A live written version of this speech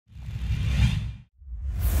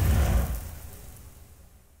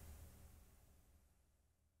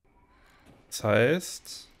Das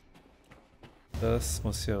heißt, das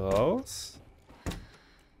muss hier raus.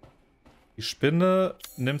 Die Spinne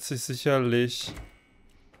nimmt sich sicherlich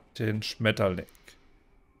den Schmetterling.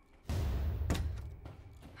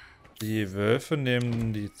 Die Wölfe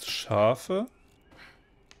nehmen die Schafe.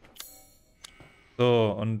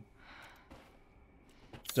 So, und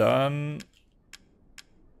dann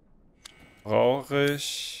brauche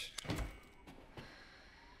ich...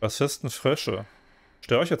 Was ist denn Frösche?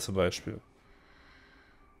 Störche zum Beispiel.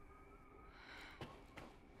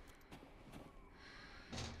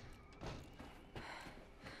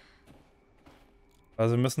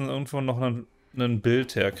 Also wir müssen irgendwo noch ein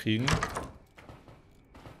Bild herkriegen.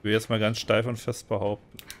 Ich will jetzt mal ganz steif und fest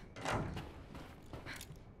behaupten.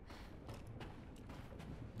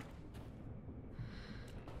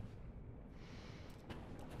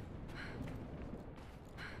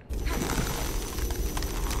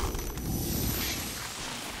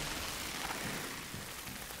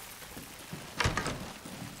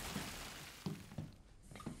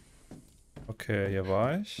 Okay, hier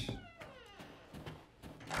war ich.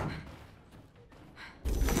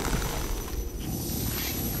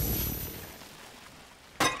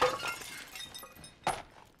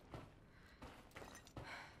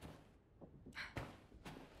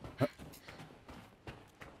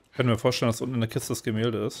 Ich kann mir vorstellen, dass unten in der Kiste das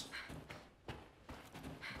Gemälde ist.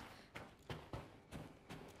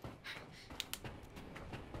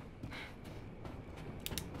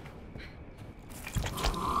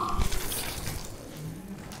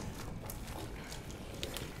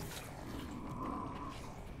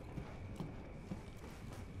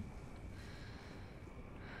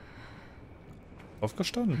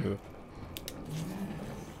 Aufgestanden? Nö.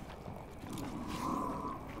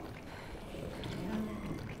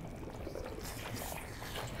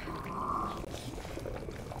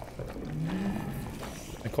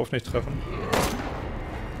 Den Kopf nicht treffen.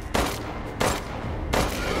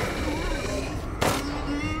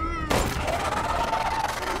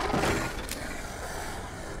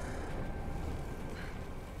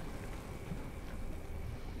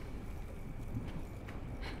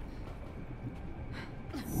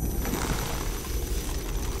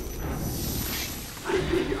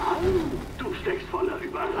 Du steckst voller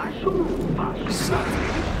Überraschung. Was sag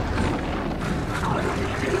ich? Aber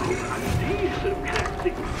ich glaube an diesem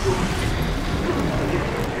kräftigen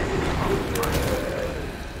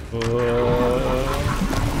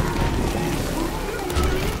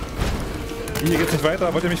Hier geht's nicht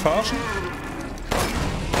weiter. Wollt ihr mich verarschen?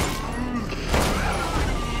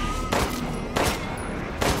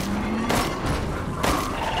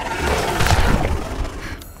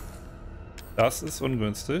 Das ist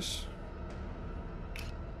ungünstig.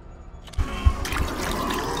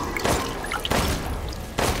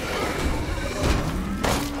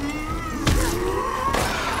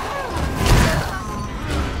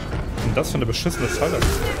 Was ist denn das für eine beschissene Falle?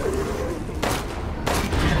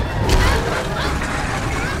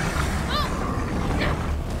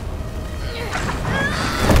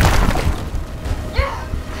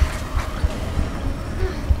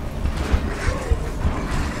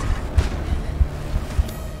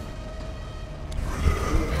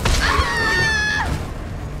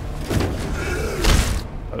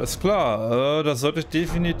 Alles klar, das sollte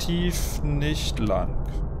definitiv nicht lang.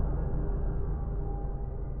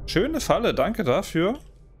 Schöne Falle, danke dafür.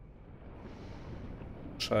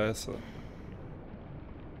 Scheiße.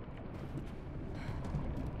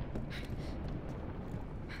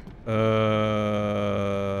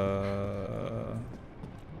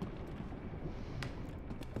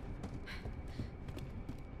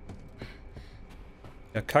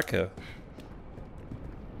 Ja, Kacke.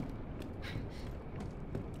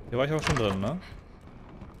 Hier war ich auch schon drin, ne?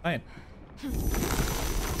 Nein.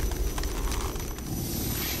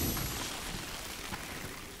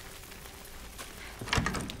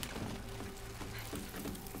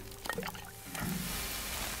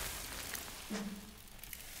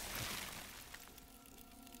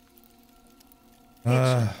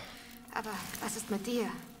 Aber was ist mit dir?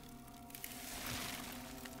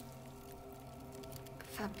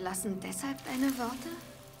 Verblassen deshalb deine Worte?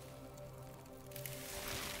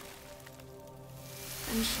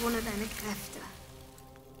 Dann schone deine Kräfte.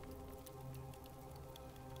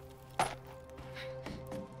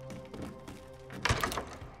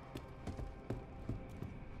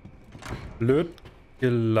 Blöd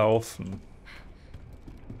gelaufen.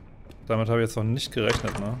 Damit habe ich jetzt noch nicht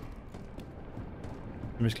gerechnet, ne?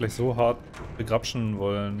 Ich mich gleich so hart begrapschen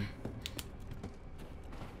wollen.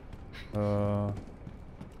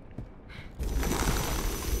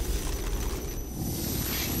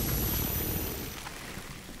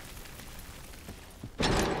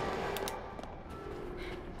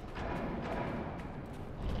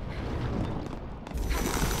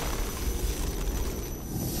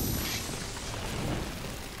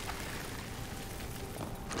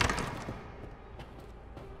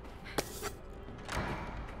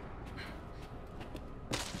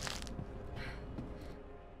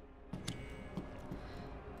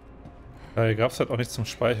 Ja, hier gab es halt auch nichts zum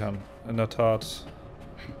Speichern. In der Tat.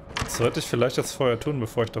 Das sollte ich vielleicht jetzt vorher tun,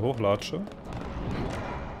 bevor ich da hochlatsche.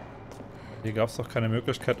 Hier gab es doch keine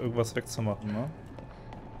Möglichkeit, irgendwas wegzumachen, ne?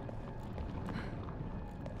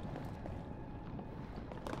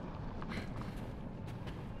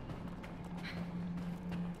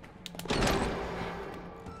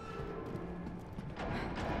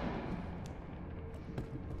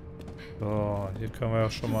 So, hier können wir ja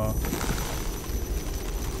schon mal...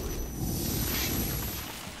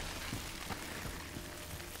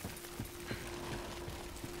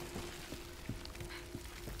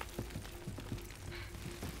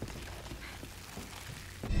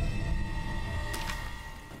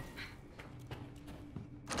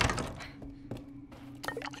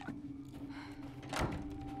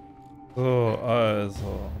 So,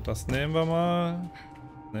 also, das nehmen wir mal.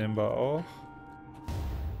 Nehmen wir auch.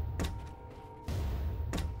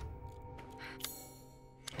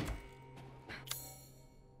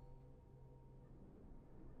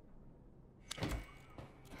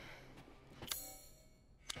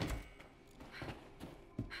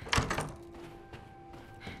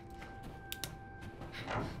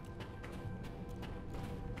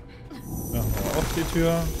 Machen wir auf die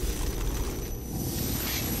Tür.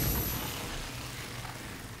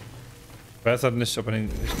 Ich weiß halt nicht, ob man den,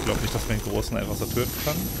 ich glaube nicht, dass man den Großen einfach so töten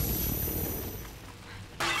kann.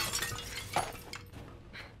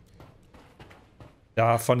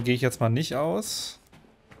 Davon gehe ich jetzt mal nicht aus.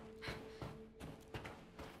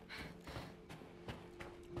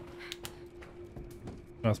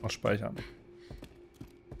 Erstmal speichern.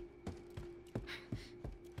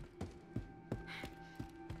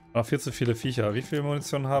 Noch viel zu viele Viecher. Wie viel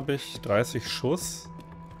Munition habe ich? 30 Schuss.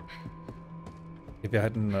 Hier wäre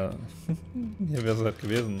halt ein... hier wäre es halt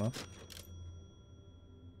gewesen, ne?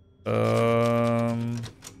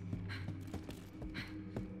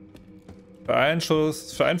 Für einen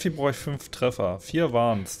Schuss... Für ein Vieh brauche ich 5 Treffer. 4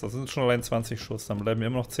 waren es. Das sind schon allein 20 Schuss. Dann bleiben mir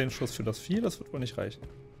immer noch 10 Schuss für das Vieh. Das wird wohl nicht reichen.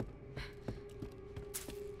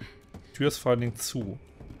 Die Tür ist vor allen Dingen zu.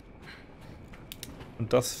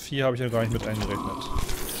 Und das Vieh habe ich ja gar nicht mit eingerechnet.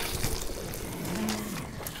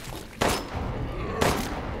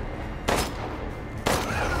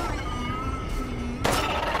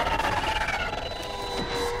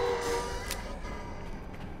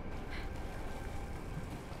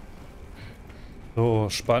 So,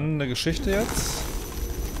 spannende Geschichte jetzt.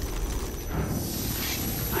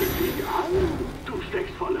 Du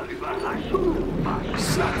steckst voller Überraschung.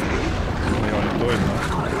 Was? Ja, nicht durch, ne?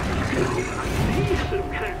 An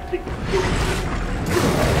diesem kräftigen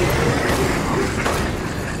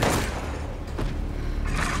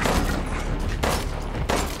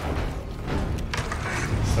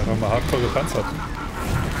Ist einfach mal hardcore gepanzert.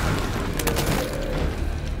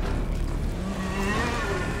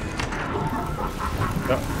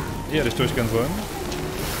 Ja, hier hätte ich durchgehen sollen.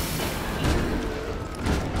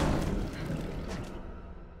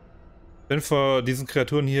 Bin vor diesen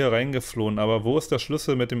Kreaturen hier reingeflohen, aber wo ist der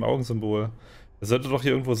Schlüssel mit dem Augensymbol? Der sollte doch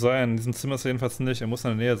hier irgendwo sein. In diesem Zimmer ist er jedenfalls nicht. Er muss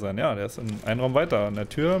in der Nähe sein. Ja, der ist in einem Raum weiter. An der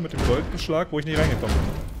Tür mit dem Goldbeschlag, wo ich nicht reingekommen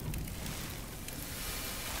bin.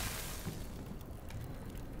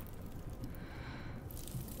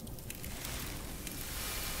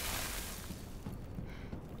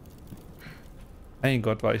 Mein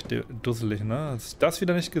Gott, war ich dusselig, ne? Dass ich das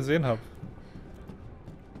wieder nicht gesehen habe.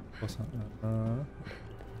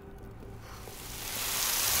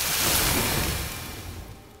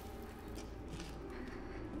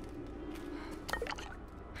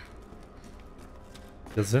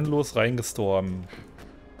 Der sinnlos reingestorben.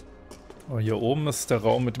 Oh, hier oben ist der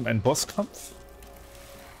Raum mit dem einen Bosskampf.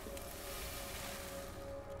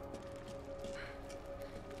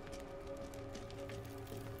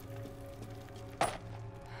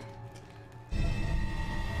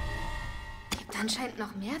 Gibt anscheinend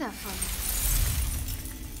noch mehr davon.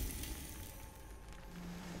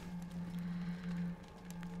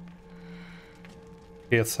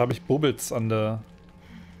 Okay, jetzt habe ich Bubbles an der...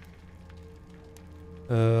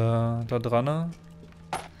 da dran. An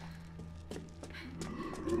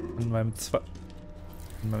meinem Zweig.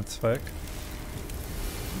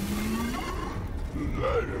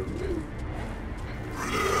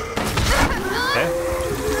 Hä?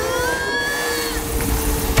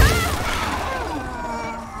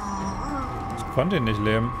 Ich konnte ihn nicht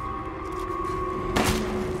leben.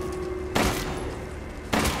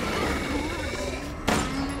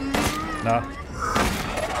 Na.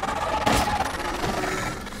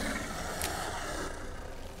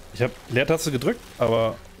 Ich habe Leertaste gedrückt,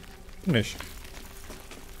 aber nicht.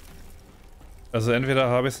 Also entweder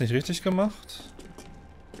habe ich es nicht richtig gemacht,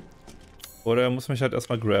 oder er muss mich halt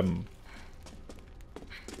erstmal grabben.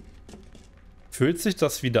 Füllt sich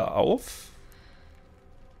das wieder auf?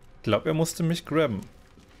 Ich glaube, er musste mich grabben.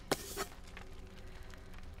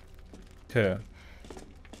 Okay.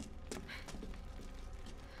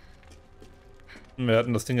 Wir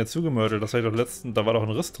hatten das Ding jetzt zugemörtelt. Das war doch letzten. Da war doch ein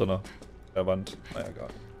Riss drin. Der Wand. Naja, egal.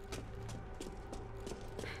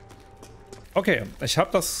 Okay, ich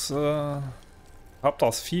habe das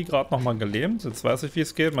Vieh gerade nochmal gelähmt. Jetzt weiß ich, wie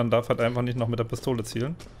es geht. Man darf halt einfach nicht noch mit der Pistole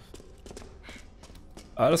zielen.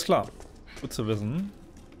 Alles klar. Gut zu wissen.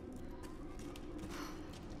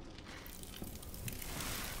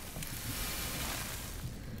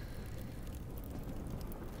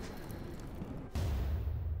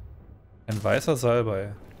 Ein weißer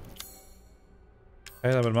Salbei. Kann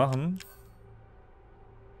ich damit machen?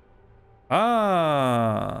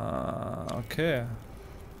 Ah, okay.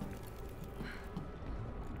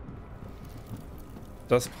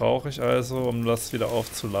 Das brauche ich also, um das wieder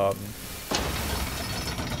aufzuladen.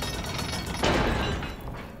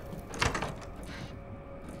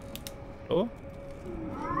 So.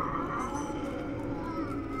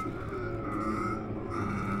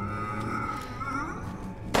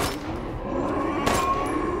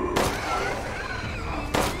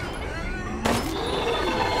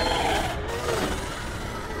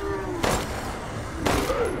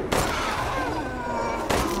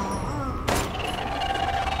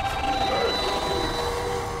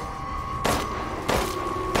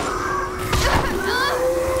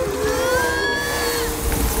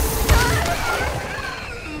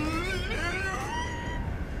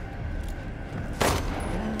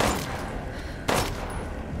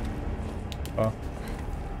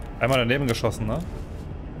 Einmal daneben geschossen, ne?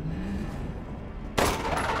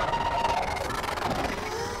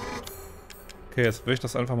 Okay, jetzt will ich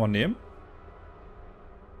das einfach mal nehmen.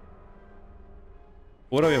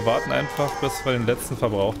 Oder wir warten einfach, bis wir den letzten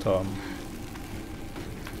verbraucht haben.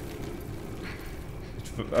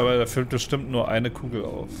 Aber da füllt bestimmt nur eine Kugel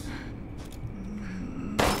auf.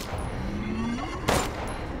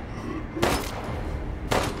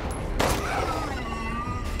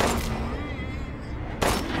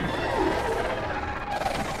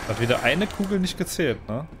 Hat wieder eine Kugel nicht gezählt,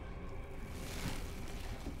 ne?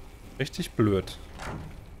 Richtig blöd.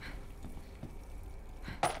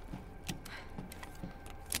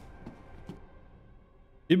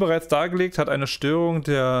 Wie bereits dargelegt, hat eine Störung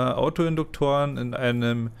der Autoinduktoren in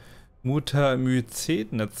einem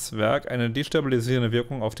Mutamycet-Netzwerk eine destabilisierende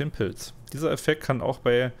Wirkung auf den Pilz. Dieser Effekt kann auch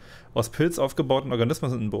bei aus Pilz aufgebauten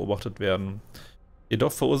Organismen beobachtet werden.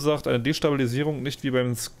 Jedoch verursacht eine Destabilisierung nicht wie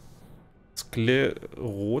beim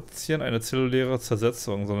Sklerotien eine zelluläre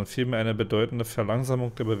Zersetzung, sondern vielmehr eine bedeutende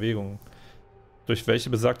Verlangsamung der Bewegung, durch welche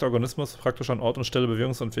besagter Organismus praktisch an Ort und Stelle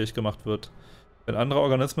bewegungsunfähig gemacht wird. Wenn andere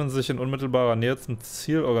Organismen sich in unmittelbarer Nähe zum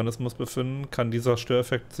Zielorganismus befinden, kann dieser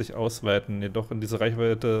Störeffekt sich ausweiten, jedoch in diese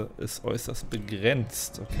Reichweite ist äußerst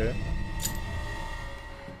begrenzt. Okay.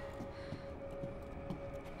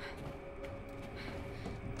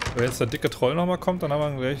 Wenn jetzt der dicke Troll nochmal kommt, dann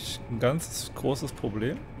haben wir gleich ein ganz großes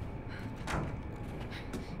Problem.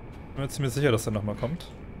 Ich bin mir ziemlich sicher, dass er nochmal kommt.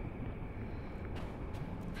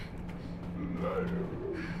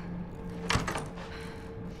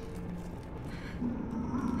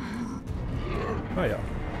 Naja.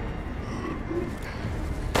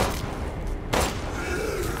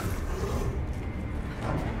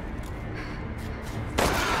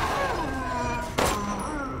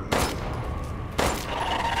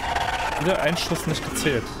 Wieder ein Schuss nicht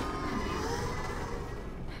gezählt.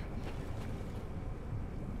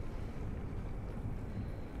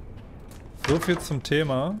 So viel zum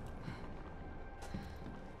Thema.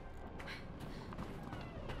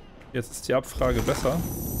 Jetzt ist die Abfrage besser.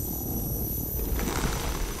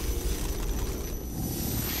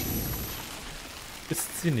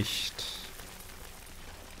 Ist sie nicht.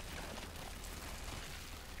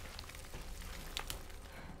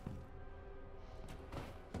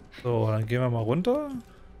 So, dann gehen wir mal runter.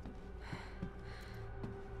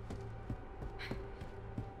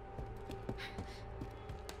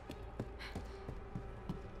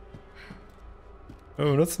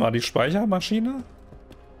 Wir benutzen mal die Speichermaschine.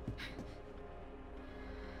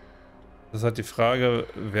 Das ist halt die Frage,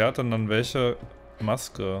 wer hat denn dann welche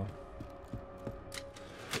Maske?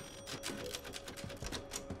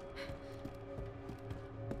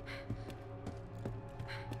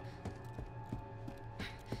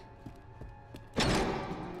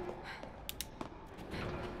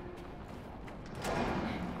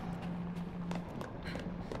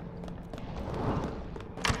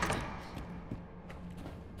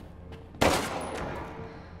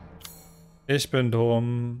 Ich bin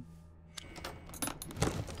dumm.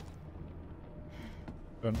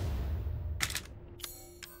 Schön.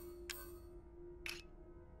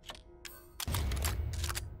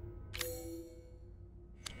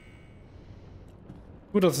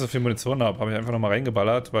 Gut, dass ich so viel Munition habe. Habe ich einfach nochmal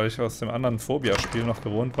reingeballert, weil ich aus dem anderen Phobia-Spiel noch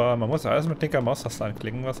gewohnt war. Man muss alles mit linker Maustaste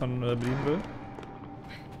anklicken, was man bedienen will.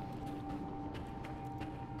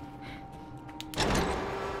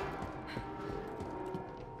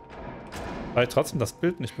 Habe ich trotzdem das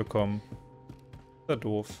Bild nicht bekommen. Ist ja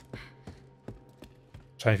doof.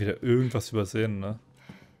 Wahrscheinlich wieder irgendwas übersehen, ne?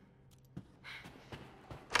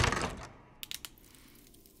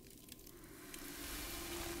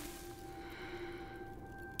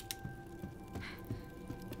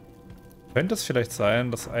 Könnte es vielleicht sein,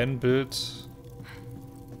 dass ein Bild...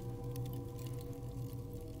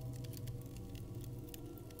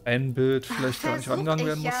 vielleicht gar nicht angegangen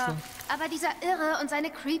werden musste? Aber dieser Irre und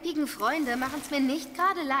seine creepigen Freunde machen es mir nicht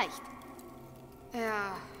gerade leicht.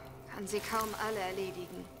 Ja, kann sie kaum alle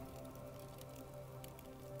erledigen.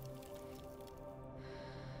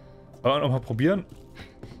 Wollen wir noch mal probieren?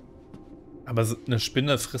 Aber so eine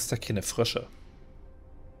Spinne frisst ja keine Frösche.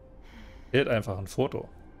 Fehlt einfach ein Foto.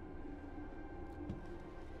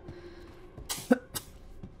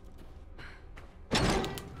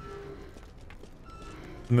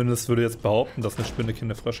 Zumindest würde jetzt behaupten, dass eine Spinne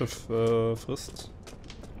keine Frösche frisst.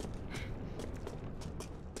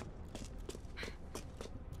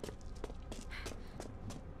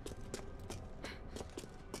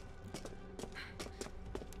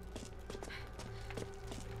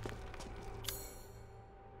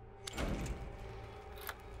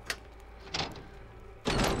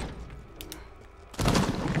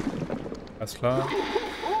 Alles klar.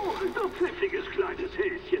 Oh, du pfiffiges kleines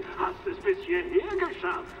Häschen, hast es bis hierher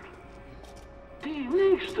geschafft. Die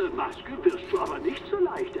nächste Maske wirst du aber nicht so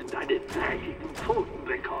leicht in deine dreckigen Pfoten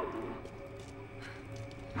bekommen.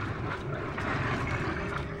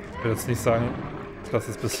 Ich will jetzt nicht sagen, dass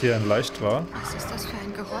es bis hierhin leicht war. Was ist das für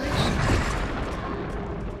ein Geräusch?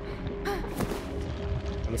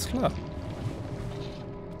 Alles klar.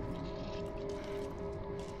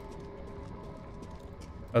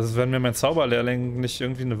 Also wenn mir mein Zauberlehrling nicht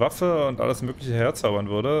irgendwie eine Waffe und alles mögliche herzaubern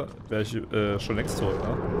würde, wäre ich schon längst tot,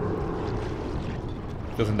 ne?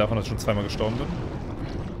 Abgesehen davon, dass ich schon zweimal gestorben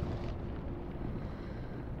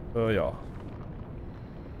bin. Ja.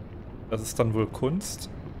 Das ist dann wohl Kunst.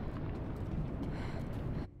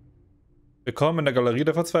 Willkommen in der Galerie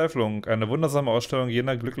der Verzweiflung. Eine wundersame Ausstellung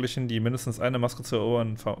jener Glücklichen, die mindestens eine Maske zu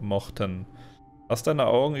erobern vermochten. Lass deine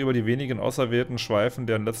Augen über die wenigen Auserwählten schweifen,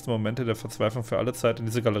 deren letzte Momente der Verzweiflung für alle Zeit in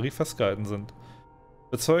dieser Galerie festgehalten sind.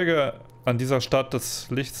 Bezeuge an dieser Stadt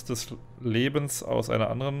des Lichts des Lebens aus einer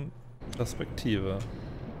anderen Perspektive.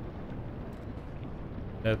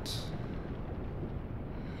 Nett.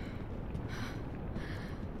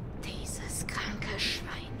 Dieses kranke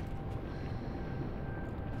Schwein.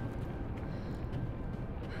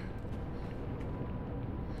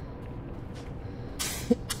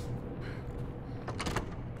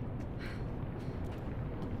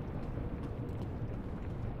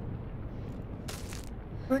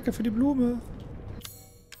 Danke für die Blume.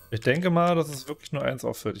 Ich denke mal, dass es wirklich nur eins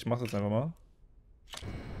auffällt. Ich mache das einfach mal.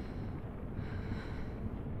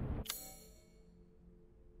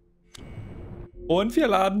 Und wir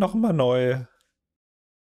laden noch mal neu.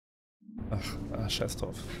 Ach, scheiß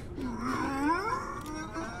drauf.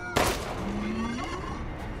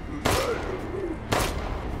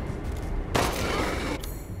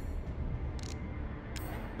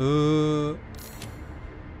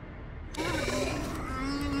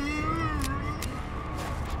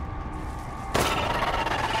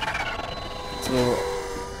 So,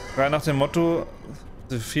 rein nach dem Motto,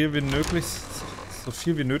 so viel wie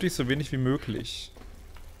nötig, so wenig wie möglich.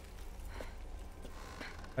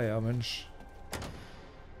 Ah ja, Mensch.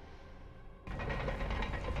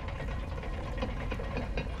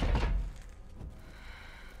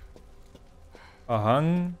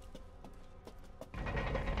 Ahang.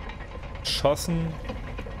 Schossen.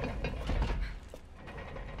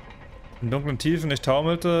 In dunklen Tiefen ich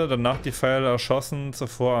taumelte, danach die Pfeile erschossen,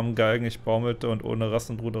 zuvor am Galgen ich baumelte und ohne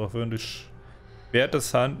Rast und Ruhe darauf hören durch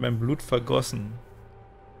Schwertes Hand mein Blut vergossen.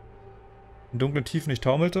 In dunklen Tiefen ich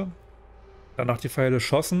taumelte, danach die Pfeile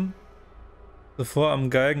schossen, zuvor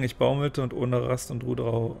am Galgen ich baumelte und ohne Rast und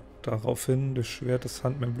Ruhe daraufhin durch Schwertes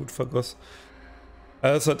Hand mein Blut vergoss.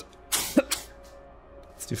 Also das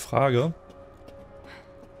ist die Frage.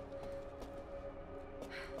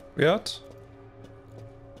 Wert?